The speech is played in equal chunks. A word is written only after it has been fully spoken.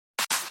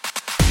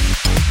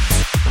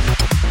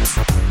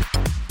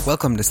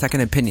Welcome to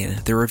Second Opinion,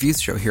 the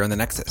reviews show here on the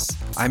Nexus.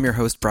 I'm your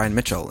host, Brian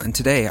Mitchell, and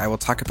today I will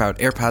talk about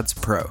AirPods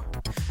Pro.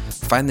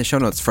 Find the show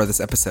notes for this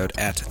episode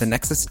at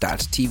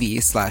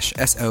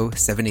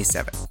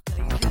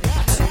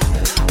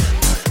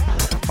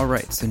thenexus.tv/SO77.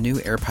 Alright, so new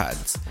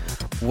AirPods.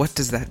 What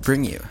does that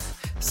bring you?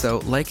 So,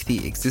 like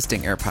the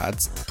existing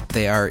AirPods,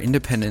 they are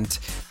independent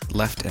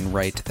left and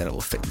right that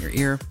will fit in your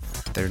ear.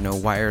 There are no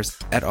wires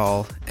at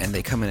all, and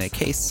they come in a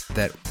case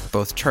that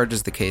both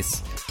charges the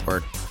case,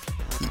 or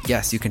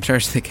yes, you can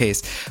charge the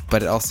case,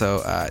 but it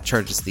also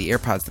charges the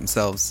AirPods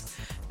themselves,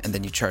 and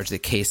then you charge the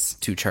case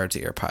to charge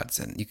the AirPods,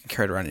 and you can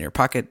carry it around in your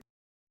pocket.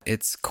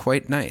 It's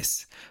quite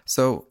nice.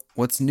 So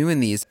what's new in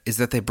these is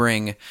that they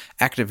bring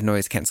active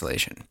noise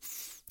cancellation.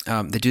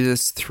 They do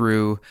this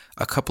through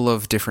a couple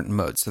of different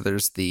modes. So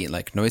there's the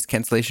noise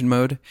cancellation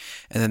mode,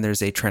 and then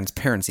there's a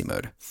transparency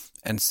mode.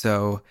 And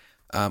so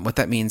what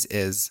that means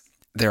is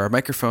there are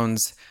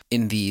microphones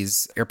in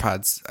these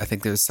AirPods. I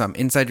think there's some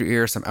inside your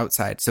ear, some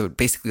outside. So it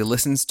basically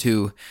listens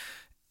to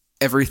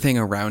everything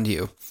around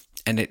you,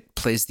 and it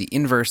plays the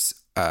inverse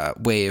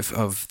wave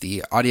of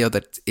the audio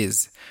that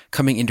is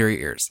coming into your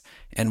ears.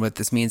 And what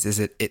this means is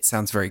it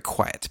sounds very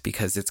quiet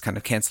because it's kind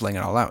of canceling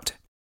it all out.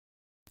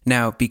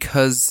 Now,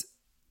 because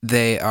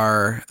they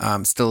are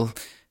still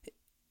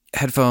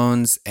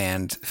headphones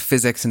and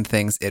physics and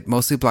things, it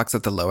mostly blocks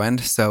out the low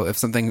end. So if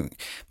something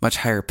much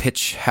higher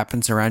pitch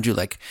happens around you,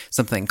 like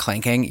something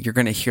clanking, you're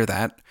going to hear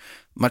that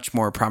much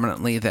more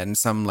prominently than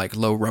some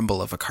low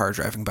rumble of a car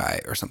driving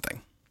by or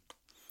something.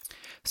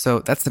 So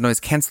that's the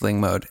noise canceling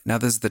mode. Now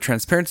there's the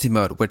transparency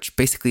mode, which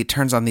basically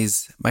turns on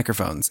these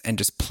microphones and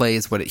just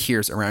plays what it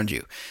hears around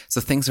you.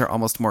 So things are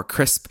almost more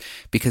crisp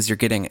because you're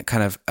getting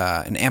kind of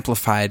an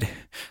amplified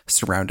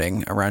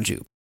surrounding around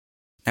you.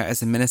 Now,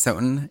 as a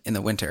Minnesotan in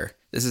the winter,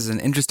 this is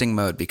an interesting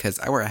mode because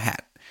I wear a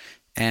hat.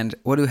 And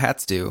what do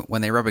hats do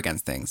when they rub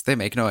against things? They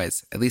make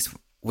noise, at least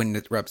when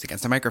it rubs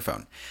against a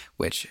microphone,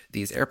 which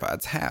these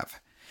AirPods have.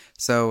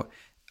 So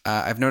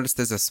I've noticed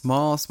there's a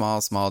small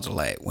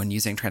delay when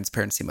using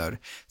transparency mode.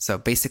 So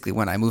basically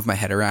when I move my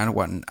head around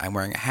when I'm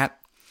wearing a hat,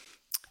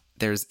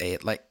 there's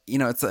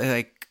it's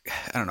I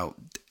don't know,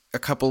 a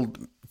couple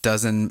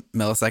dozen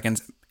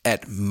milliseconds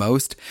at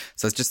most.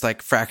 So it's just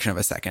fraction of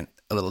a second,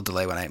 a little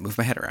delay when I move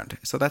my head around.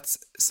 So that's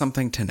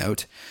something to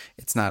note.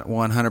 It's not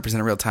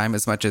 100% real time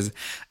as much as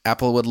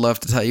Apple would love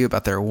to tell you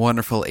about their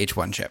wonderful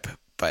H1 chip.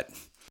 But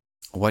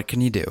what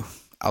can you do?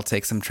 I'll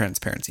take some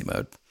transparency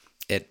mode.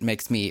 It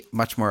makes me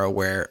much more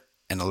aware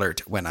and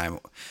alert when I'm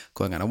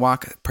going on a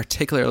walk,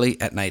 particularly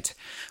at night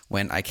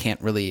when I can't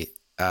really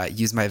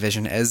use my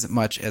vision as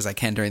much as I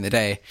can during the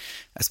day,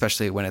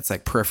 especially when it's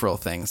peripheral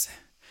things.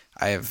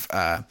 I've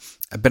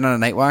been on a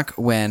night walk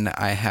when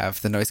I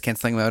have the noise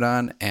canceling mode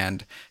on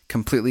and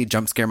completely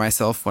jump scare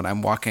myself when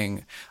I'm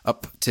walking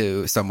up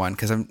to someone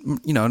because I'm,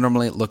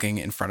 normally looking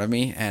in front of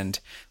me. And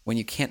when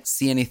you can't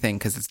see anything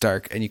because it's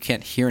dark and you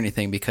can't hear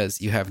anything because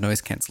you have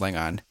noise canceling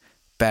on,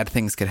 bad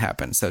things could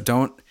happen. So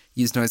don't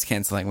use noise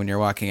canceling when you're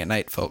walking at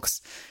night,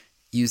 folks.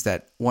 Use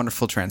that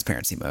wonderful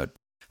transparency mode.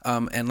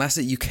 And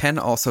lastly, you can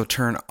also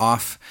turn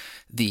off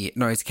the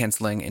noise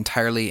canceling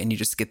entirely, and you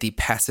just get the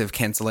passive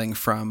canceling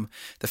from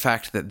the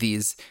fact that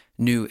these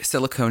new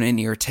silicone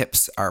in-ear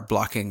tips are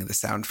blocking the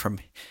sound from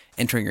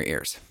entering your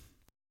ears.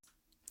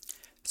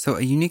 So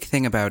a unique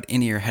thing about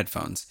in-ear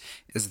headphones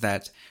is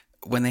that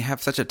when they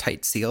have such a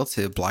tight seal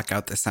to block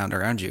out the sound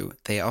around you,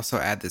 they also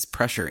add this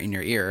pressure in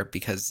your ear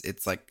because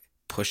it's like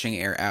pushing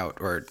air out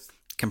or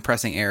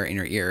compressing air in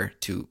your ear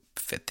to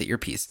fit the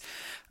earpiece.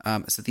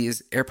 So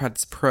these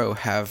AirPods Pro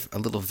have a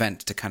little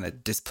vent to kind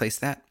of displace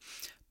that.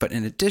 But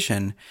in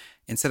addition,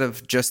 instead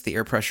of just the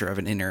air pressure of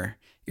an inner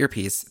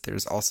earpiece,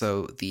 there's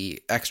also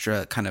the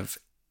extra kind of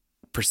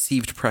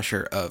perceived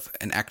pressure of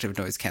an active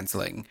noise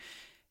canceling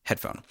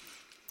headphone.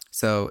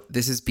 So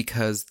this is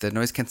because the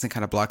noise canceling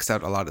kind of blocks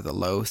out a lot of the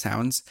low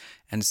sounds.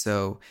 And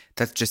so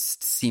that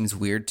just seems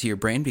weird to your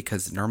brain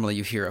because normally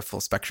you hear a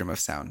full spectrum of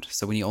sound.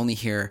 So when you only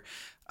hear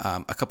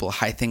a couple of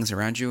high things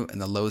around you and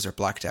the lows are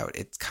blocked out,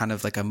 it's kind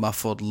of like a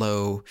muffled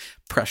low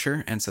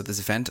pressure. And so this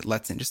vent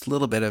lets in just a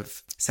little bit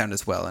of sound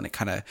as well. And it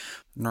kind of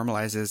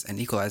normalizes and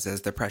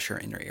equalizes the pressure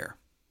in your ear.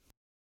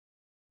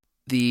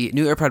 The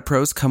new AirPod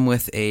Pros come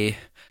with a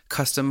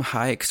custom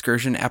high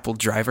excursion Apple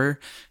driver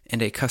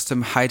and a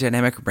custom high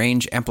dynamic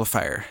range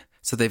amplifier.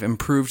 So they've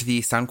improved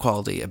the sound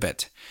quality a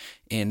bit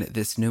in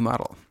this new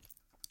model.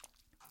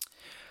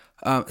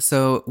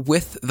 So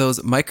with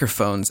those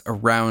microphones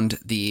around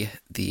the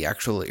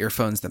actual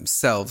earphones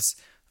themselves,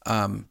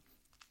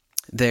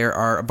 there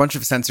are a bunch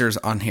of sensors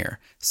on here.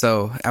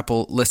 So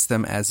Apple lists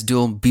them as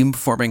dual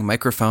beamforming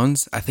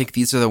microphones. I think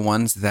these are the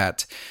ones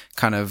that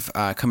kind of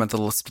come at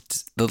the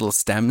little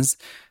stems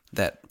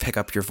that pick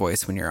up your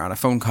voice when you're on a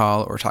phone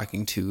call or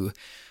talking to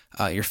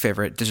your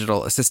favorite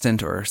digital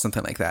assistant or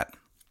something like that.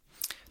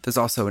 There's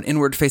also an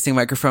inward-facing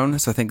microphone,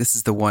 so I think this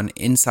is the one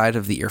inside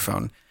of the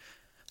earphone.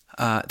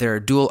 There are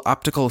dual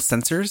optical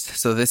sensors.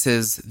 So this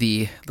is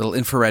the little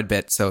infrared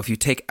bit. So if you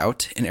take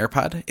out an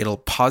AirPod, it'll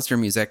pause your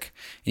music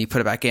and you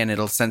put it back in.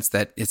 It'll sense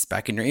that it's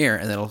back in your ear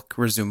and it'll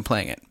resume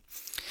playing it.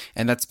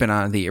 And that's been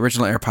on the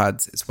original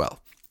AirPods as well.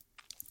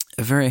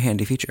 A very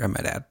handy feature, I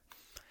might add.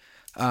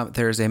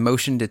 There's a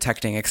motion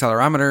detecting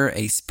accelerometer,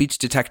 a speech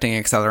detecting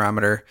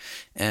accelerometer,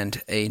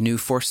 and a new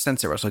force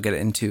sensor, which I'll get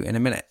into in a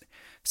minute.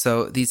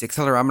 So these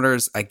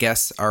accelerometers, I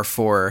guess, are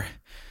for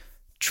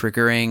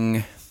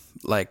triggering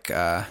like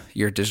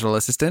your digital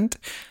assistant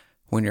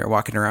when you're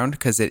walking around,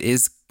 because it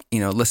is,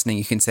 listening.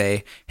 You can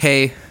say,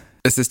 "Hey,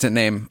 assistant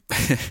name,"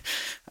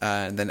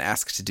 and then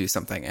ask to do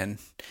something, and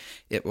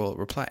it will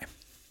reply.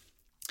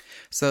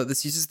 So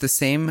this uses the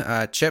same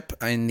chip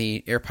in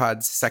the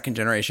AirPods second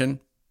generation,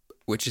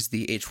 which is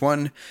the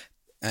H1,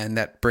 and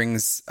that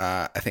brings,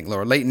 I think,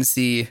 lower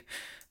latency,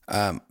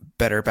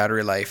 better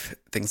battery life,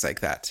 things like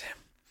that.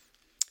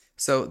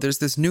 So there's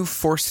this new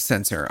force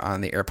sensor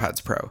on the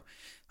AirPods Pro.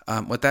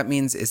 What that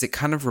means is it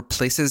kind of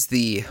replaces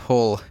the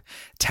whole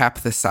tap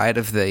the side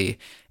of the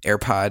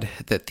AirPod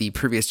that the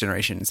previous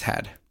generations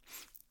had.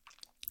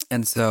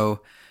 And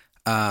so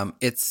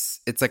it's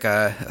like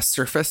a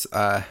surface,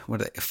 a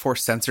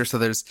force sensor. So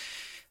there's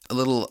a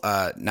little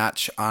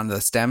notch on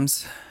the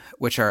stems,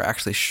 which are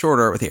actually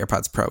shorter with the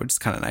AirPods Pro, which is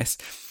kind of nice.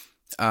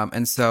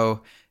 And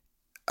so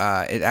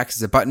it acts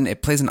as a button.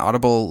 It plays an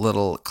audible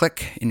little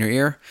click in your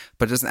ear,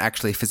 but it doesn't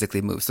actually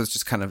physically move. So it's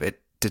just kind of,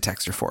 it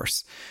detects your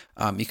force.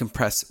 You can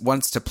press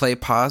once to play,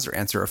 pause, or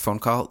answer a phone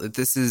call.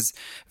 This is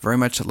very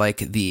much like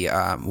the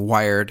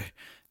wired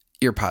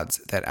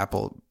earpods that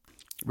Apple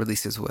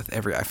releases with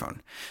every iPhone.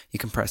 You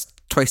can press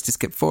twice to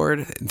skip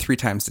forward and 3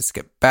 times to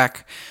skip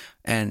back.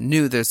 And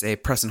new, there's a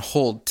press and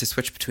hold to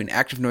switch between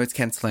active noise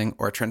canceling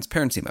or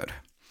transparency mode.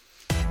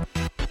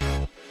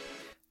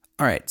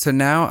 All right, so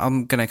now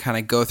I'm going to kind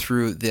of go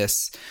through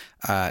this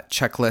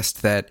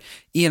checklist that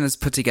Ian has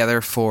put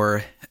together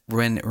for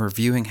when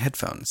reviewing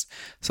headphones.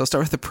 So I'll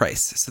start with the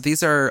price. So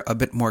these are a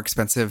bit more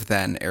expensive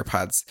than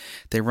AirPods.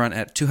 They run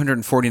at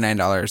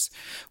 $249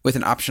 with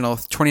an optional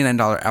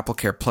 $29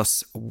 AppleCare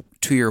Plus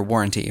 2-year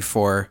warranty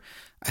for,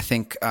 I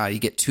think you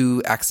get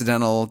 2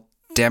 accidental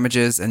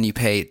damages and you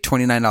pay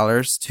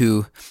 $29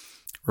 to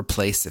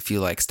replace if you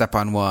like step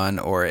on one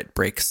or it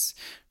breaks,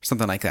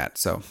 something like that.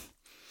 So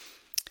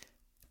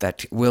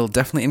that will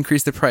definitely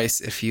increase the price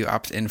if you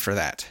opt in for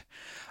that.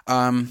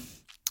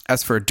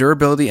 As for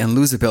durability and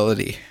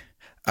losability,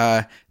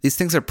 these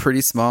things are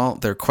pretty small.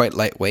 They're quite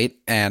lightweight.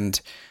 And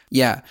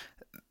yeah,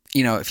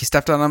 if you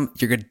stepped on them,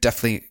 you're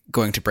definitely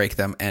going to break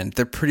them. And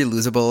they're pretty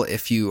losable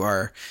if you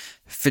are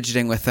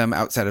fidgeting with them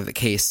outside of the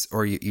case,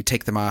 or you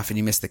take them off and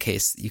you miss the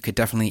case. You could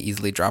definitely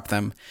easily drop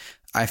them.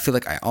 I feel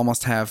like I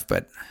almost have,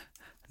 but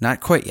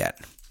not quite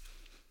yet.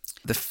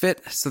 The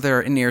fit, so there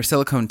are in-ear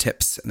silicone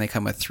tips, and they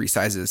come with 3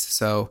 sizes.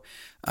 So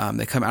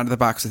they come out of the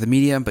box with a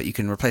medium, but you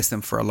can replace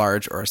them for a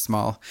large or a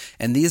small.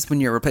 And these, when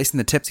you're replacing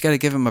the tips, you got to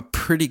give them a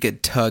pretty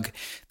good tug.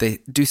 They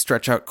do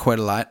stretch out quite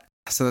a lot,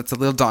 so that's a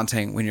little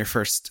daunting when you're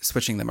first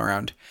switching them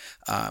around.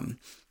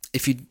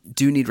 If you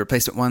do need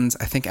replacement ones,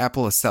 I think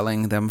Apple is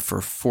selling them for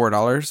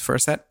 $4 for a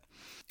set.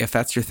 If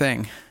that's your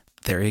thing,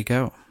 there you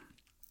go.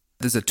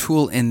 There's a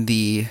tool in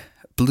the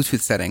Bluetooth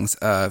settings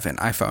of an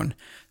iPhone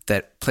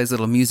that plays a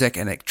little music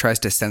and it tries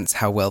to sense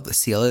how well the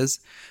seal is.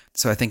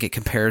 So I think it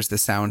compares the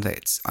sound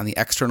that's on the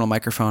external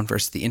microphone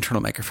versus the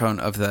internal microphone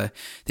of the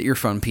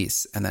earphone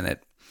piece, and then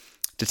it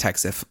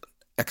detects if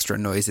extra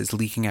noise is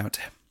leaking out.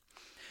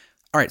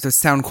 All right, so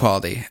sound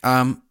quality.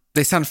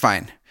 They sound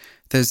fine.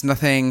 There's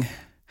nothing,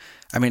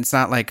 it's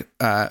not like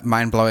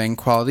mind-blowing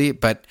quality,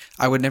 but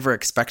I would never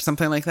expect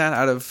something like that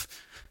out of,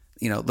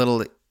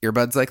 little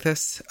earbuds like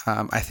this.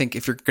 I think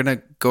if you're going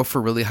to go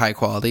for really high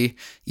quality,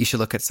 you should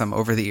look at some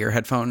over-the-ear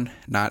headphone,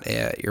 not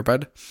a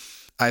earbud.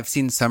 I've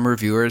seen some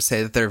reviewers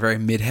say that they're very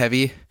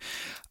mid-heavy.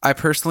 I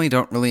personally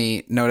don't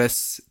really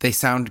notice. They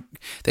sound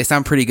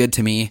pretty good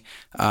to me,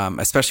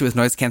 especially with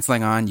noise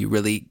canceling on. You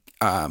really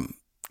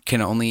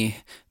can only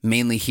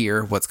mainly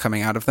hear what's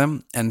coming out of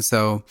them. And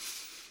so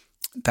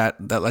that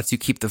lets you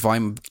keep the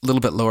volume a little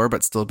bit lower,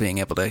 but still being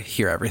able to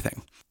hear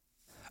everything.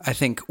 I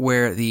think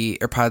where the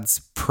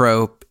AirPods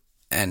Pro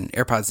and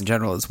AirPods in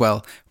general as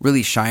well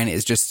really shine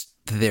is just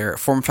their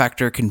form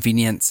factor,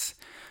 convenience,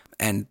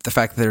 and the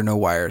fact that there are no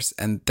wires.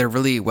 And they're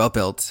really well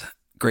built,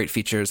 great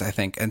features, I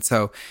think. And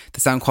so the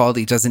sound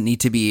quality doesn't need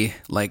to be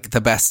like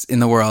the best in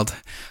the world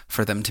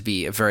for them to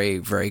be a very,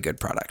 very good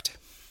product.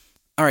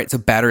 All right, so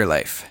battery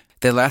life.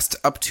 They last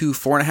up to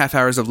 4.5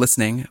 hours of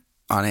listening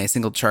on a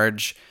single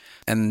charge,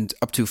 and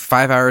up to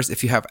 5 hours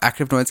if you have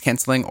active noise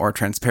canceling or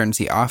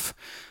transparency off.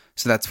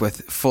 So that's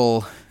with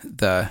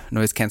the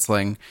noise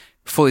canceling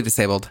fully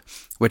disabled,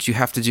 which you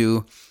have to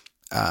do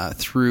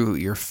through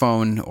your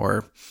phone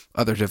or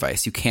other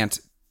device. You can't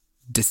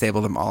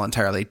disable them all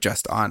entirely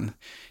just on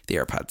the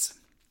AirPods.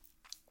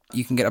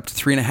 You can get up to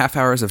 3.5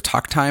 hours of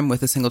talk time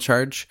with a single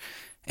charge,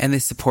 and they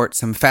support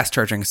some fast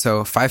charging.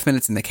 So 5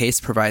 minutes in the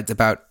case provides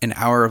about an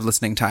hour of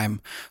listening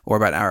time or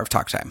about an hour of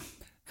talk time.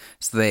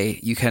 So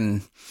you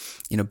can,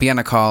 be on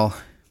a call.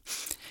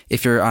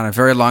 If you're on a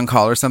very long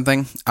call or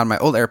something, on my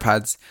old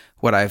AirPods,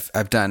 what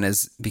I've done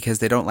is, because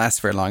they don't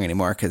last very long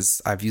anymore,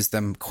 because I've used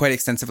them quite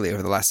extensively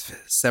over the last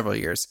several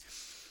years,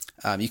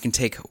 You can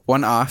take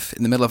one off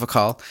in the middle of a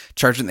call,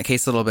 charge it in the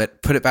case a little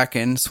bit, put it back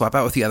in, swap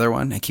out with the other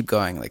one, and keep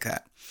going like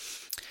that.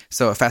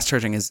 So fast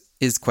charging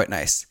is quite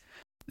nice.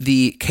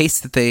 The case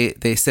that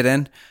they sit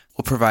in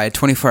will provide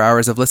 24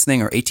 hours of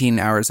listening or 18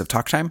 hours of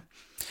talk time.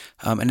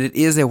 And it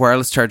is a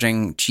wireless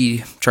charging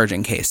Qi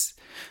charging case.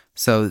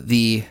 So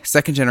the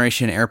second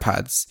generation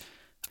AirPods,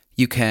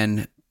 you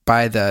can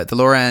buy the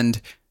lower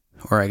end,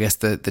 or I guess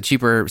the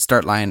cheaper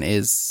start line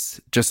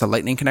is just a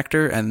lightning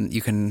connector, and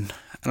you can,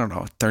 I don't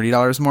know,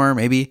 $30 more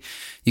maybe,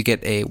 you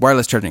get a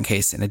wireless charging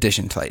case in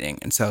addition to lightning.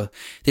 And so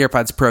the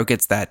AirPods Pro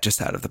gets that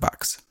just out of the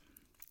box.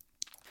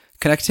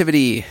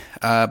 Connectivity,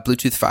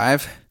 Bluetooth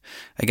 5,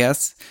 I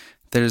guess.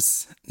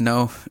 There's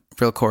no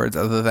real cords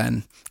other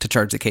than to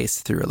charge the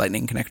case through a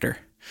lightning connector.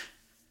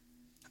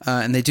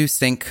 And they do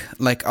sync,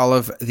 like all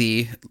of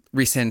the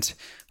recent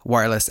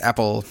wireless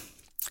Apple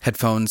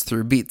headphones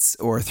through Beats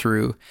or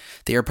through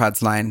the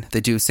AirPods line.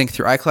 They do sync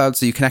through iCloud,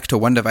 so you connect to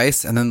one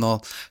device and then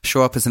they'll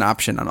show up as an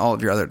option on all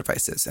of your other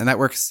devices. And that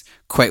works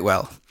quite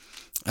well.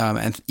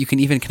 And you can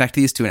even connect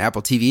these to an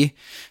Apple TV.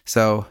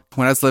 So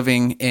when I was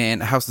living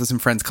in a house with some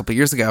friends a couple of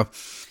years ago,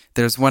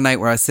 there's one night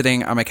where I was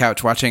sitting on my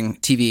couch watching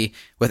TV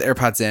with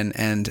AirPods in,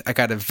 and I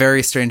got a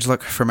very strange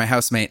look from my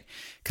housemate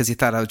because he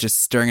thought I was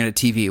just staring at a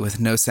TV with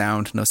no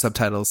sound, no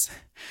subtitles.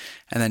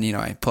 And then,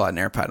 I pull out an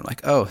AirPod. I'm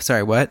like, oh,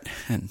 sorry, what?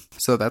 And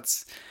so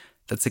that's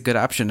a good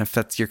option if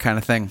that's your kind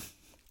of thing.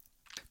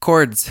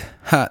 Cords,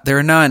 there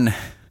are none.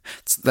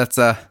 That's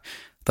the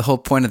whole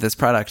point of this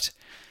product.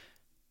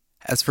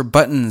 As for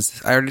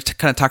buttons, I already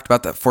kind of talked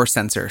about the force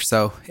sensor.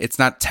 So it's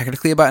not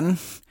technically a button,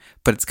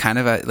 but it's kind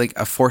of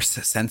a force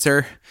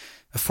sensor,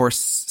 a force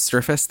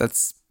surface.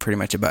 That's pretty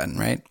much a button,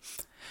 right?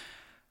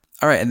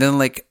 All right, and then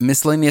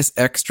miscellaneous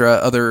extra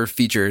other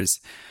features.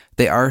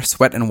 They are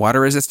sweat and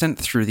water resistant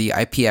through the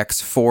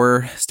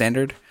IPX4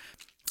 standard.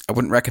 I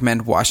wouldn't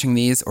recommend washing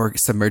these or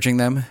submerging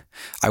them.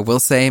 I will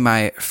say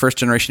my first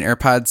generation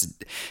AirPods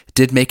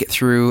did make it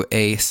through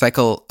a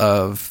cycle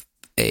of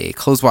a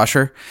clothes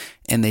washer,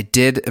 and they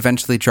did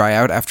eventually dry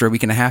out after a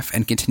week and a half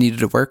and continued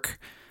to work.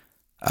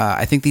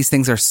 I think these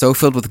things are so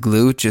filled with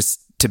glue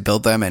just to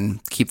build them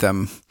and keep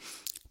them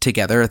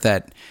together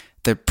that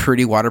they're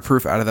pretty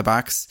waterproof out of the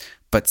box,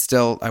 but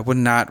still, I would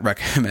not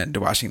recommend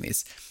washing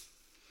these.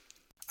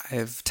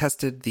 I've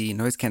tested the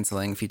noise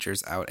canceling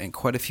features out in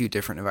quite a few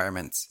different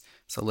environments.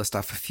 So I'll list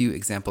off a few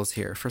examples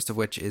here. First of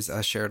which is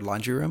a shared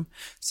laundry room.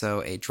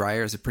 So a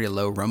dryer is a pretty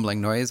low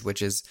rumbling noise,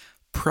 which is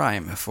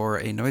prime for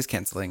a noise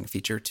canceling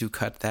feature to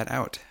cut that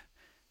out.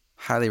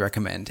 Highly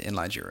recommend in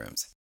laundry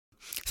rooms.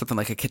 Something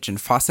like a kitchen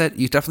faucet,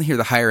 you definitely hear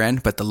the higher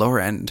end, but the lower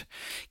end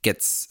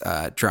gets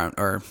drowned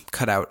or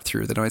cut out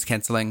through the noise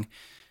canceling,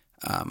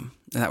 and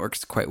that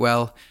works quite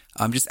well.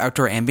 Just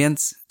outdoor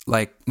ambience,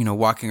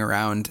 walking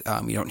around,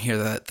 you don't hear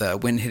the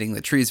wind hitting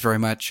the trees very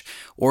much,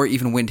 or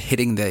even wind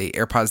hitting the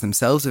AirPods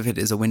themselves if it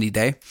is a windy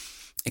day.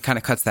 It kind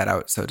of cuts that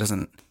out, so it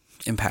doesn't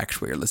impact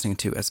what you're listening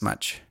to as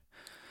much.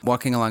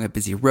 Walking along a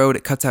busy road,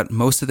 it cuts out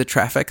most of the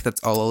traffic.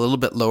 That's all a little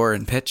bit lower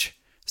in pitch,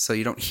 so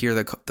you don't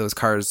hear those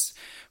cars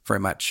very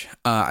much.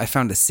 I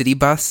found a city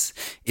bus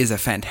is a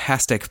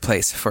fantastic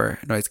place for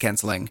noise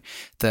canceling.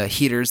 The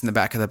heaters in the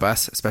back of the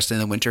bus, especially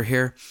in the winter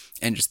here,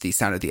 and just the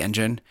sound of the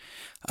engine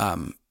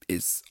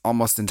is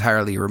almost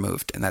entirely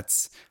removed, and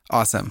that's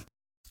awesome.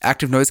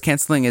 Active noise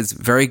canceling is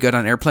very good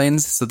on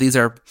airplanes, so these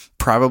are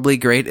probably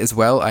great as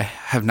well. I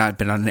have not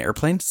been on an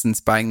airplane since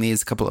buying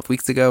these a couple of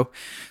weeks ago,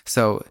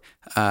 so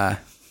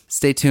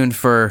stay tuned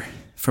for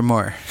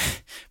more,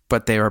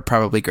 but they are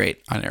probably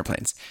great on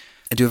airplanes.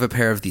 I do have a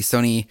pair of the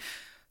Sony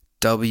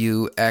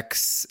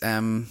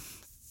WXM3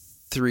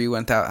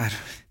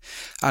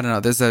 I don't know.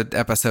 There's an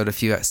episode a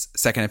few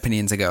second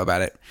opinions ago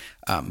about it.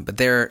 But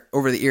they're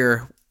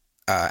over-the-ear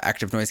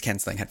active noise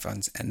canceling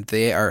headphones, and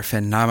they are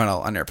phenomenal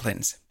on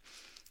airplanes.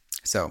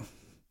 So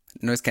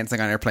noise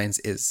canceling on airplanes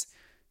is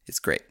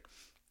great.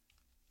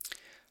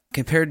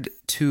 Compared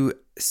to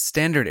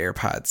standard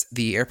AirPods,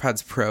 the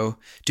AirPods Pro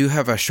do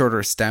have a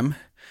shorter stem.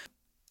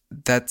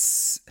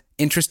 That's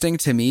interesting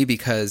to me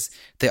because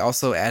they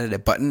also added a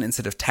button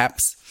instead of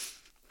taps.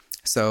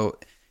 So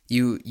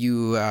you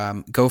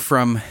go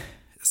from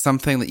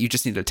something that you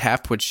just need to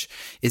tap, which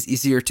is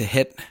easier to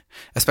hit,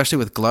 especially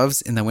with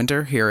gloves in the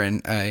winter here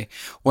in a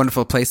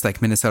wonderful place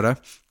like Minnesota.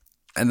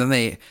 And then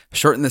they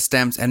shortened the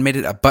stems and made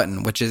it a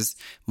button, which is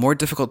more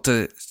difficult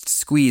to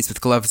squeeze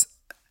with gloves.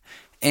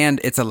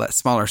 And it's a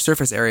smaller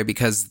surface area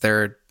because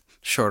they're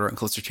shorter and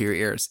closer to your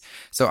ears.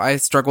 So I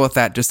struggle with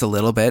that just a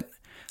little bit.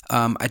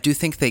 I do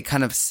think they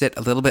kind of sit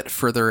a little bit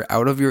further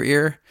out of your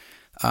ear.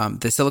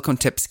 The silicone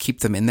tips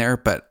keep them in there,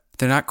 but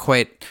they're not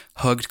quite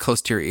hugged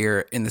close to your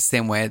ear in the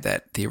same way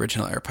that the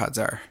original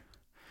AirPods are.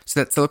 So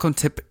that silicone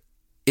tip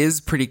is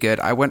pretty good.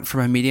 I went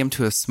from a medium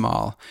to a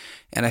small,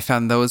 and I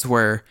found those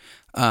where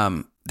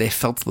they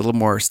felt a little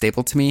more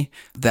stable to me.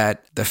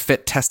 That the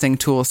fit testing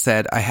tool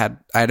said I had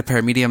a pair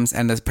of mediums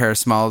and a pair of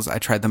smalls. I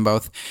tried them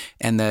both,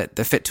 and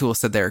the fit tool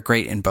said they're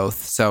great in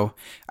both. So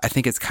I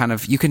think it's kind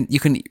of you can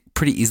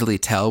pretty easily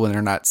tell when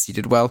they're not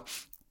seated well.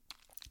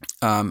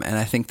 and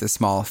I think the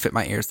small fit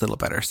my ears a little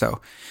better.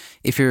 So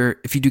if you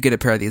do get a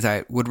pair of these,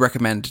 I would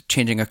recommend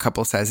changing a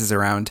couple sizes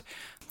around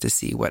to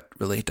see what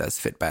really does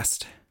fit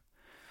best.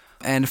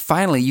 And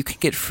finally, you can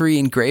get free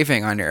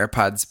engraving on your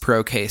AirPods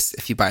Pro case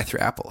if you buy through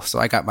Apple. So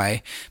I got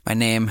my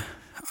name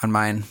on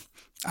mine.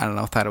 I don't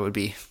know, thought it'd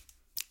be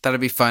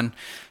fun.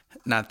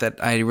 Not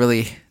that I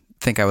really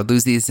think I would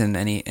lose these in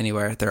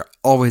anywhere. They're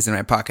always in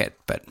my pocket,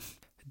 but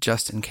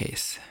just in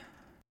case.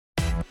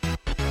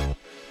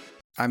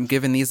 I'm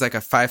giving these like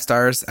a 5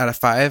 stars out of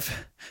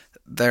 5.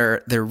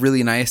 They're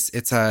really nice.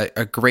 It's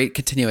a great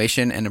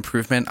continuation and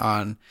improvement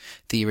on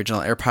the original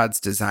AirPods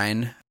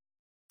design.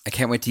 I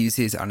can't wait to use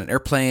these on an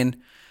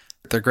airplane.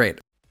 They're great.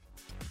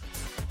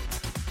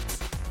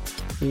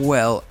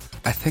 Well,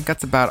 I think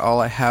that's about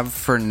all I have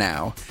for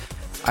now.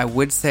 I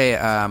would say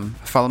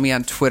follow me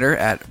on Twitter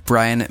at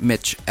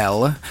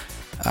BrianMitchL.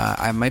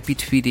 I might be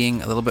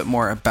tweeting a little bit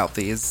more about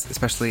these,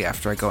 especially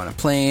after I go on a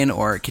plane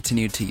or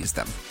continue to use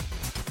them.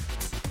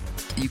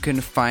 You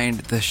can find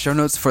the show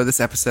notes for this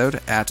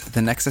episode at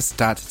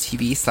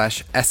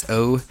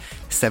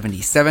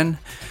thenexus.tv/SO77.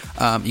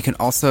 You can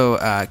also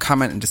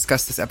comment and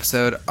discuss this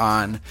episode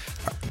on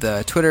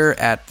the Twitter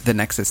at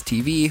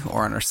thenexustv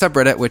or on our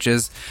subreddit, which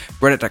is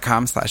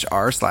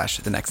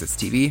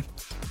reddit.com/r/thenexustv.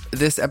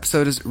 This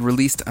episode is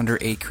released under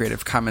a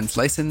Creative Commons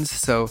license,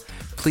 so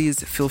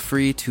please feel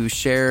free to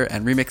share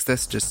and remix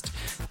this. Just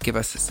give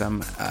us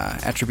some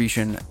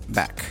attribution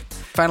back.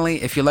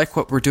 Finally, if you like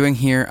what we're doing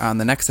here on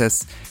The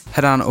Nexus,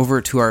 head on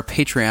over to our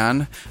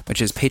Patreon, which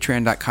is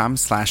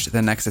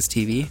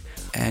patreon.com/thenexustv,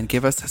 and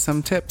give us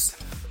some tips.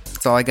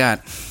 That's all I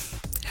got.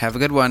 Have a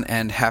good one,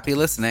 and happy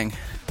listening.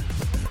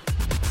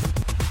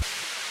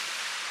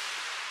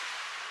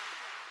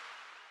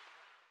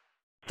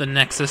 The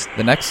Nexus.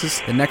 The Nexus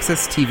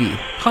TV.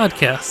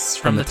 Podcasts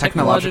from the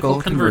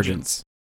Technological Convergence.